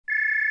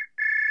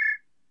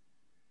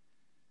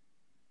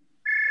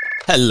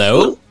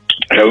Hello.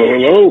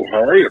 Hello.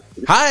 How are you?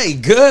 Hi,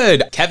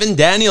 good. Kevin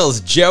Daniels,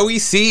 Joey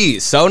C.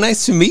 So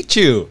nice to meet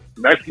you.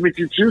 Nice to meet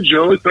you too,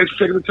 Joey. Thanks for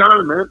taking the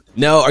time, man.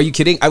 No, are you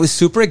kidding? I was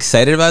super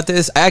excited about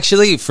this. I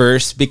actually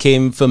first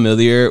became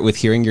familiar with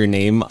hearing your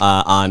name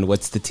on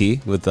What's the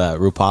Tea with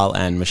RuPaul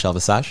and Michelle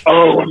Visage.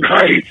 Oh,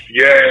 nice.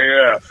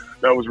 Yeah.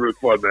 That was really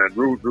fun, man.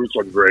 Ruth's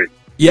was great.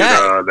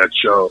 Yeah. In, that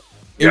show.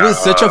 It was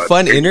such a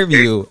fun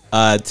interview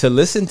to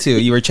listen to.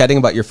 You were chatting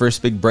about your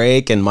first big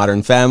break and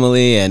Modern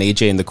Family and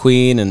AJ and the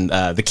Queen and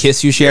the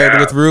kiss you shared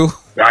with Ru.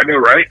 I know,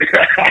 right?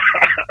 That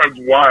was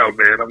wild,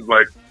 man. I was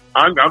like,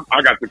 I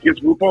got to kiss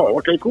RuPaul.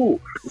 Okay, cool.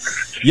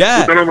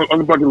 Yeah. Put that on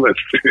the bucket list.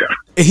 Yeah.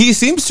 He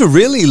seems to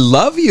really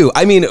love you.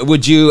 I mean,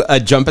 would you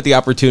jump at the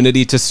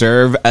opportunity to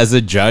serve as a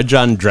judge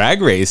on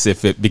Drag Race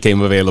if it became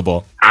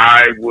available?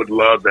 I would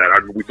love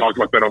that. We talked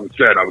about that on the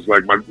set. I was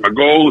like, my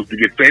goal is to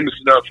get famous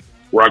enough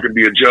where I can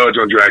be a judge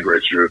on Drag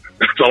Race, Drew.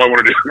 That's all I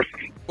want to do.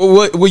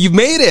 Well, you've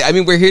made it. I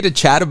mean, we're here to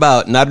chat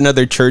about Not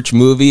Another Church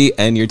Movie,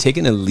 and you're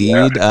taking a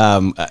lead. Yeah.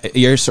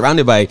 You're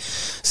surrounded by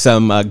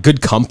some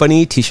good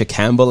company, Tisha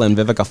Campbell and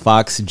Vivica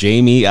Fox,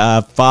 Jamie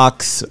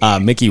Foxx,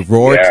 Mickey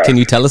Rourke. Yeah. Can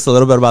you tell us a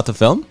little bit about the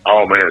film?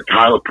 Oh, man.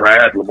 Tyler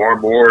Pratt, Lamar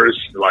Morris,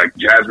 like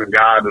Jasmine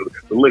Guy,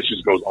 the list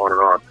just goes on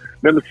and on.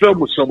 Man, the film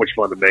was so much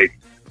fun to make.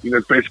 You know,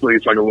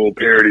 it's like a little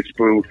parody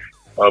spoof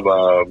of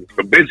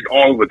basically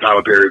all of the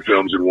Tyler Perry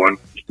films in one.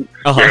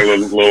 A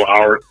little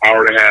hour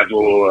and a half,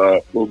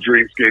 little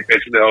Dreamscape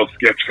SNL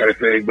sketch kind of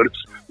thing. But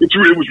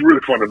it was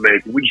really fun to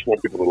make. We just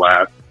want people to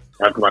laugh,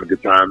 have a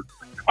good time.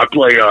 I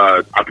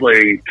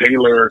play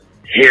Taylor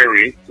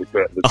Harry with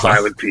the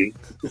silent T,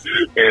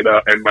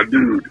 and my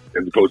dude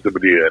as opposed to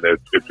Medea. And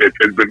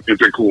it's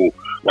been cool,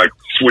 like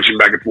switching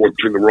back and forth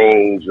between the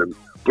roles and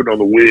putting on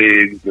the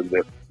wigs and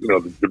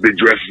the big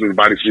dresses and the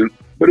bodysuit.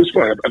 But it's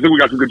fun. I think we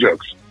got some good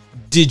jokes.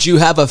 Did you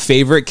have a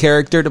favorite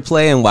character to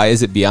play, and why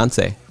is it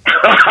Beyonce?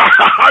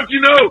 How'd you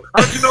know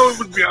it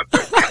was Beyonce?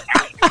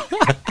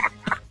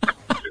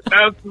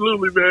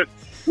 Absolutely, man.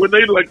 When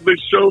they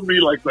showed me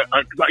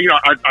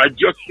I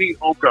just seen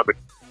Homecoming,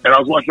 and I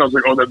was watching. I was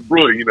like, oh, that's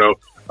brilliant.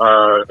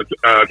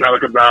 Tyler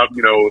comes out,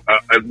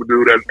 as the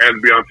dude as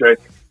Beyonce,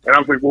 and I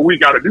was like, well, we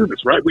got to do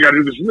this, right? We got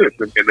to do this and this,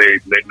 and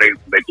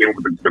they came up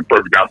with the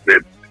perfect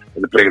outfit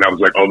and the thing, and I was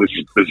like, oh, this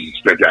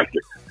is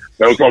fantastic.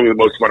 That was probably the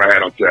most fun I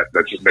had on set.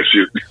 That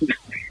shoot.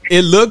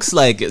 It looks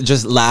like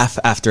just laugh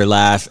after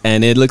laugh,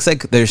 and it looks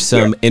like there's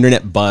some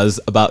internet buzz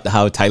about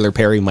how Tyler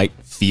Perry might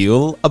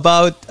feel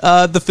about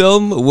the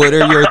film. What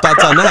are your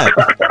thoughts on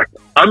that?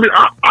 I mean,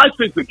 I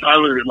think that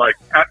Tyler,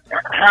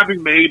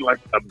 having made $1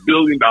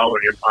 billion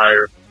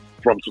empire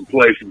from some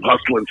place, from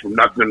hustling, from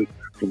nothing,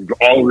 from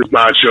all of his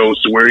side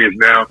shows to where he is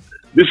now,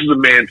 this is a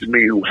man to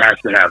me who has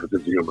to have a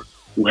sense of humor,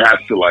 who has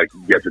to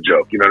get the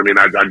joke. You know what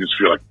I mean? I just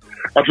feel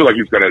like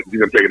he's gonna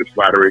take it as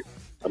flattery.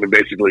 I mean,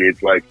 basically,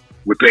 it's like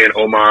we're paying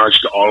homage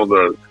to all of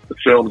the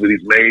films that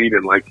he's made,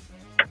 and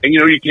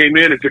you came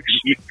in and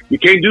you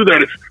can't do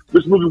that if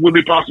this movie wouldn't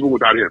be possible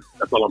without him.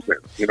 That's all I'm saying.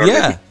 You know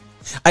what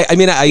I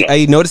mean?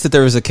 I noticed that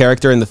there was a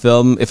character in the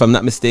film, if I'm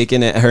not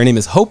mistaken, her name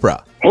is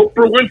Hopra.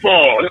 Hopra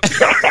Windfall.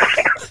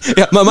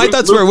 Yeah, my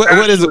thoughts were,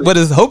 what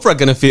is Hopra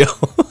gonna feel?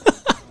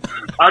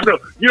 I know.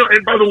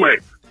 And by the way,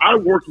 I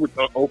worked with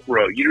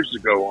Oprah years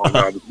ago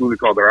on this movie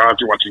called Our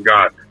Eyes Are Watching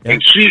God,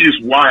 and she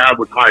is why I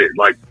was hired.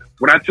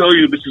 When I tell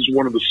you this is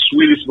one of the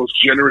sweetest, most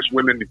generous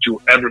women that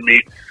you'll ever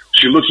meet,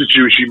 she looks at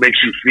you, she makes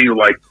you feel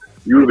like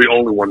you're the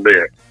only one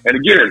there. And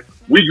again,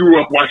 we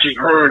grew up watching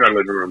her in our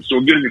living room, so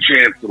getting a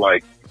chance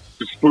to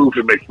spoof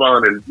and make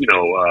fun and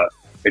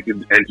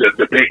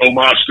to pay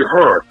homage to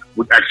her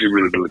was actually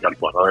really, really kind of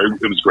fun.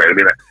 It was great. I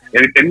mean,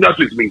 and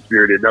nothing's mean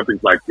spirited.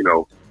 Nothing's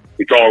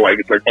it's all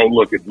oh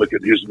look at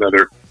here's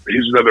another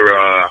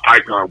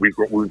icon we've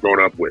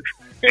grown up with.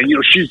 And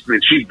she's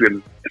been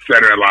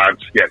Saturday Night Live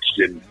sketched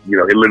in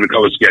Living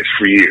Color sketch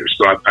for years.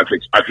 So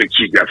I think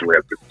she definitely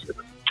has been.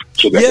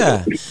 So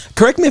yeah,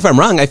 correct me if I'm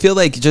wrong. I feel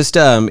like just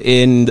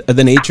in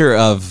the nature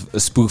of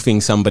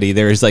spoofing somebody,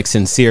 there's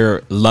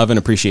sincere love and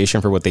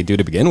appreciation for what they do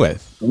to begin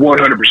with.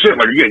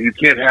 100%. Again, you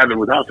can't have it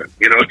without them.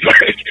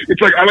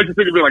 It's like I like to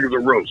think of it as a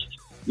roast.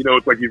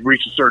 It's like you've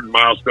reached a certain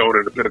milestone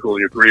and the pinnacle of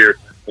your career,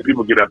 and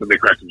people get up and they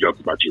crack some jokes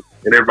about you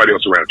and everybody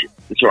else around you.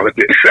 That's all it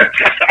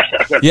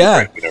is.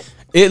 Yeah.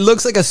 It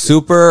looks like a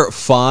super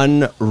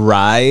fun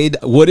ride.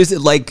 What is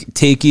it like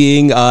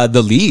taking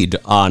the lead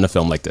on a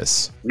film like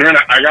this? Man,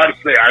 I got to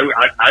say,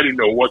 I didn't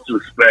know what to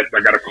expect.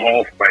 I got a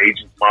call from my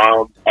agent's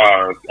mom.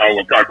 I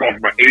got a call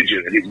from my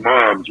agent, and his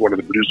mom is one of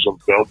the producers on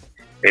the film.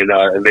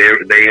 And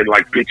they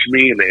had pitched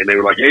me, and they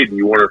were like, hey, do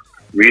you want to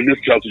read this?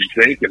 Tell us what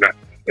you think.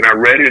 And I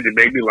read it, and it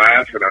made me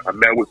laugh. And I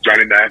met with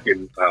Johnny Mack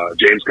and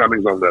James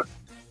Cummings on the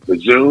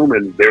Zoom,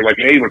 and they were like,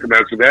 hey, you want to come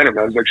down to that? And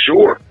I was like,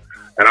 sure.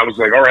 And I was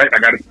like, all right,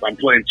 I'm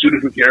playing two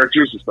different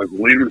characters. It's the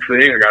lead of the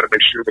thing. I got to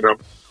make sure that I'm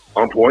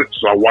on point.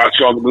 So I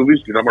watched all the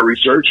movies, did all my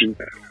research, and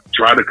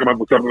tried to come up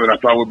with something that I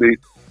thought would be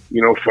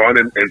fun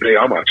and pay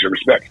homage and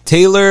respect.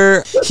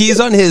 Taylor, he's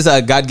on his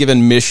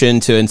God-given mission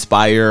to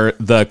inspire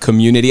the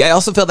community. I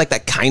also feel like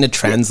that kind of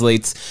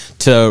translates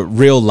to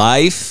real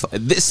life.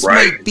 This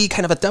might be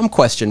kind of a dumb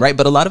question, right?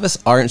 But a lot of us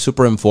aren't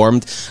super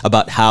informed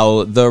about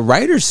how the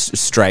writers'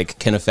 strike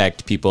can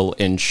affect people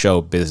in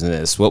show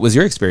business. What was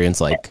your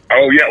experience like?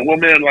 Oh, yeah. Well,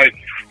 man, like,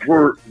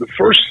 for the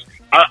first...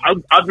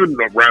 I've been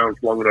around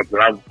long enough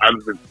that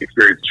I've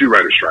experienced 2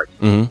 writer strikes.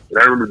 And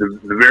I remember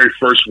the very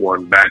first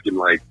one back in,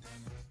 like,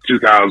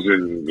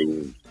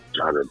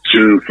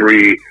 2002,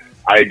 3.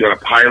 I had done a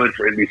pilot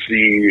for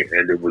NBC,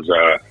 and it was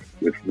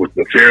with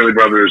the Farrelly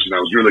brothers, and I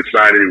was really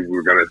excited. We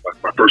were going to,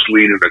 my first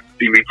lead in the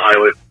TV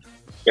pilot,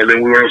 and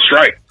then we were on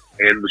strike,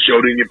 and the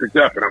show didn't get picked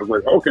up. And I was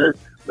like, okay. And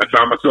I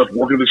found myself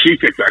working at the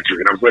Cheesecake Factory,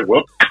 and I was like,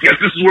 well, I guess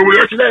this is where we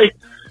are today.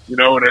 And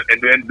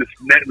then this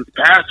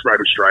past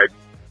writer strike,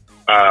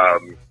 I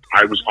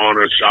was on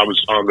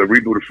the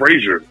reboot of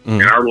Frasier,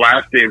 and our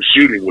last day of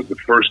shooting was the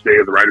first day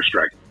of the writer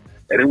strike.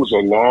 And it was a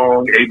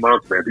long 8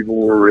 months, man. People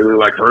were really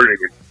like hurting.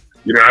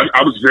 And,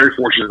 I was very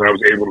fortunate that I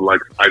was able to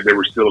there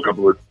were still a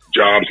couple of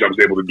jobs I was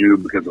able to do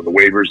because of the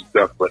waivers and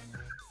stuff. But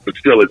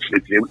still,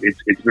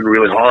 it's been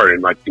really hard.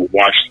 And like to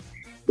watch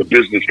the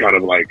business kind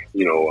of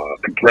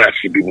compress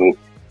and people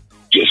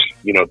just,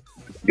 being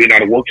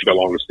out of work for that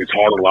long, it's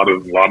hard on a lot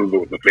of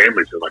the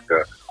families and like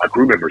our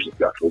crew members and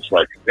stuff. So it's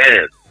like,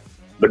 man.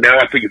 But now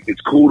I think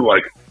it's cool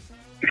to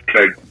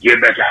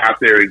get back out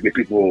there and give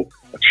people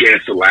a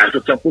chance to laugh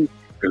at something.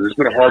 Because it's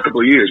been a hard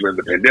couple of years, man.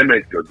 The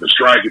pandemic, the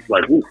strike, it's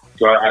like, whew.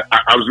 So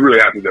I was really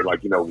happy that,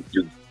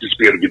 just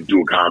be able to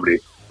do a comedy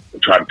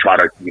and try to,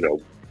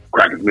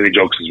 crack as many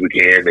jokes as we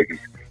can, make as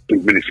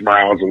many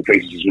smiles on the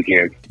faces as we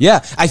can.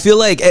 Yeah, I feel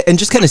like, and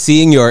just kind of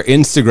seeing your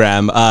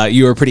Instagram,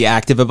 you were pretty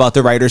active about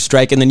the writer's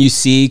strike, and then you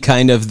see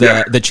kind of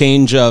the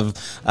change of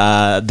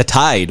the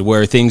tide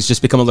where things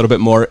just become a little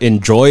bit more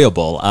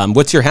enjoyable.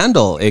 What's your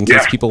handle in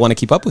case people want to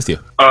keep up with you?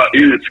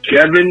 It's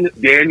Kevin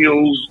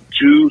Daniels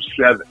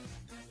 27.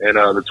 And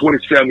the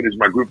 27 is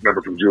my group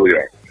number from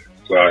Juilliard.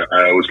 So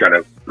I always kind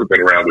of put that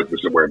around with me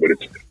somewhere. But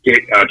it's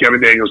Kevin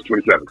Daniels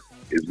 27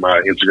 is my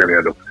Instagram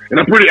handle. And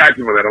I'm pretty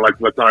active on that. I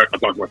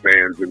talk to my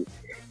fans and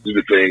do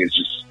the thing. It's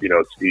just,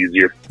 it's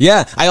easier.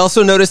 Yeah. I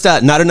also noticed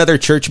that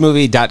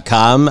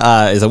notanotherchurchmovie.com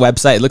is a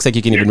website. It looks like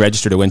you can even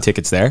register to win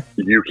tickets there.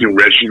 You can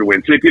register to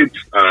win tickets.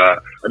 I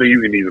think you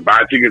can even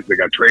buy tickets. They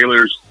got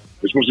trailers.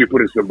 They're supposed to be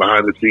putting some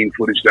behind-the-scenes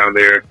footage down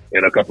there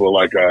and a couple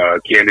of,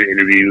 candid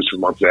interviews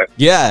from on set.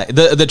 Yeah,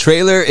 the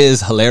trailer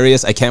is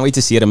hilarious. I can't wait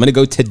to see it. I'm going to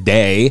go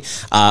today.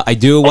 I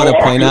do want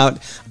to point out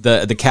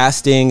the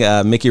casting.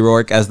 Mickey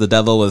Rourke as the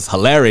devil was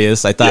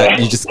hilarious. I thought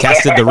you just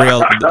casted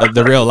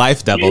the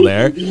real-life devil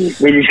there. They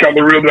just got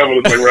the real devil.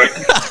 It's like, right?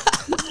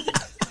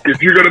 If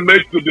you're gonna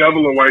make the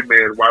devil a white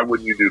man, why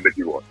wouldn't you do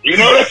Mickey Rourke?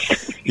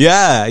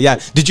 Yeah.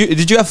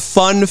 Did you have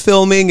fun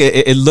filming?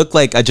 It looked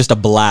like just a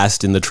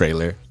blast in the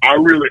trailer. I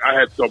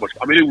had so much.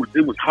 I mean,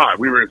 it was hot.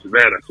 We were in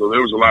Savannah, so there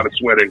was a lot of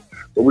sweating.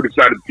 But we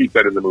decided to keep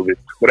that in the movie.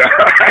 But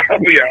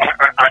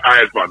I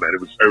had fun, man.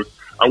 It was.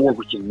 I worked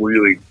with some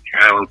really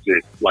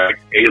talented,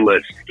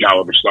 A-list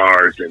caliber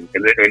stars, and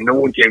no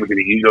one came with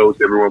any egos.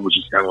 Everyone was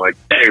just kind of like,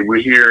 "Hey,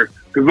 we're here."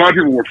 Because a lot of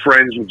people were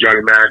friends with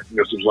Johnny Mac. So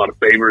there's a lot of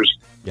favors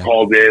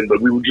called in,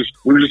 but we were just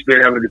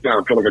there having a good time.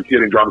 I felt like a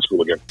kid in drama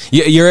school again.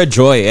 You're a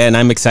joy, and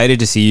I'm excited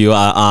to see you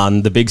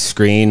on the big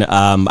screen.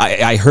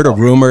 I heard a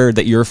rumor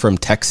that you're from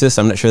Texas.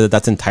 I'm not sure that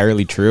that's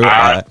entirely true.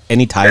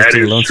 Any ties to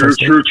the Lone Star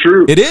State?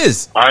 True. It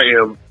is. I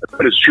am.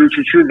 That is true,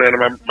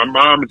 man. My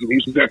mom is in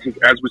Houston, Texas,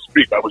 as we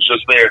speak. I was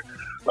just there.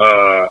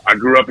 I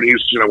grew up in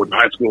Houston. I went to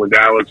high school in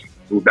Dallas.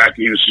 Moved back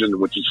to Houston.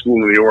 Went to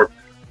school in New York.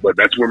 But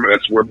that's where my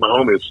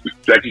home is.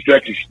 Texas.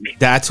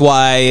 That's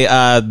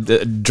why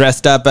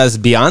dressed up as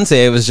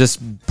Beyonce was just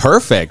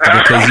perfect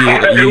because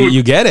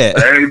you get it.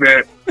 Hey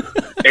man,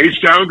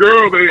 H-Town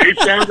girl, baby,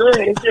 H-Town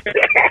girl.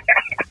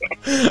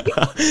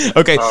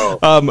 Okay.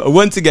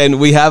 Once again,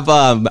 we have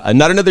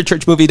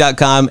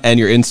notanotherchurchmovie.com and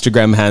your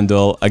Instagram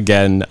handle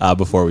again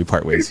before we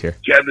part ways here.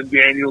 Kevin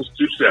Daniels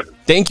 27.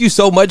 Thank you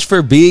so much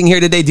for being here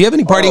today. Do you have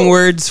any parting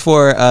words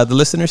for the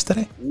listeners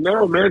today?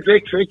 No, man.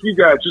 Thank you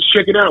guys. Just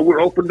check it out.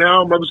 We're open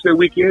now. Mother's Day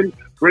weekend.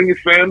 Bring your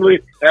family.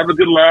 Have a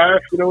good laugh.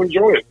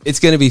 Enjoy it. It's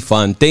going to be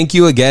fun. Thank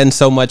you again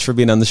so much for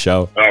being on the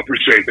show. I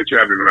appreciate it. Thanks for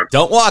having me, man.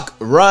 Don't walk,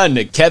 run.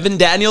 Kevin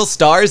Daniels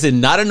stars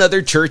in Not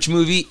Another Church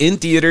Movie in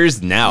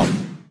theaters now.